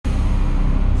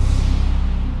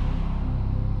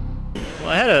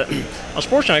I was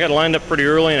fortunate. I got lined up pretty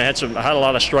early, and I had a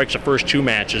lot of strikes the first 2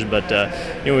 matches. But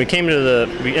we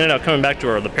ended up coming back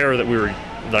to the pair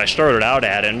that I started out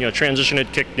at, and transition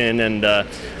had kicked in, and I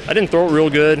didn't throw it real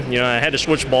good. I had to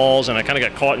switch balls, and I kind of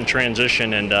got caught in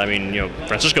transition. And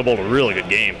Francisco bowled a really good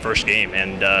game, first game,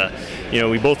 and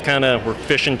we both kind of were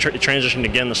fishing, transitioned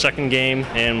again the second game,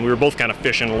 and we were both kind of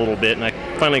fishing a little bit. And I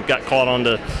finally got caught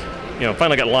onto.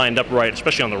 Finally got lined up right,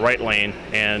 especially on the right lane.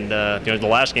 And the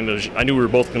last game, I knew we were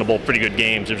both going to bowl pretty good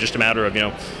games. It was just a matter of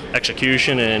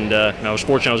execution, and I was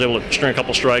fortunate. I was able to string a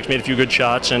couple strikes, made a few good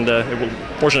shots, and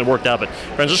fortunately it worked out. But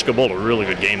Francisco bowled a really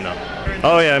good game, though.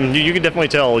 Oh yeah, you could definitely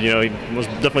tell. He was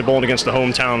definitely bowling against the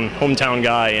hometown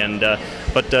guy, and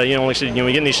like I said, when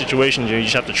you get in these situations, you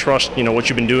just have to trust what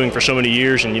you've been doing for so many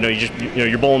years, and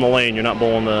you're bowling the lane, you're not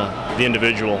bowling the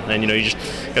individual, and you just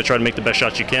got to try to make the best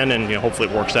shots you can, and hopefully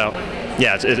it works out.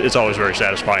 Yeah, it's always very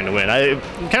satisfying to win. I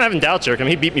kind of having doubts there. I mean,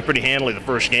 he beat me pretty handily the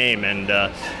first game, and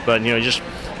but just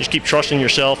keep trusting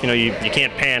yourself. You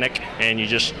can't panic, and you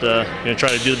just try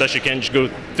to do the best you can. Just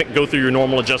go through your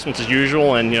normal adjustments as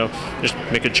usual, and just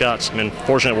make good shots. I mean,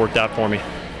 fortunately, it worked out for me.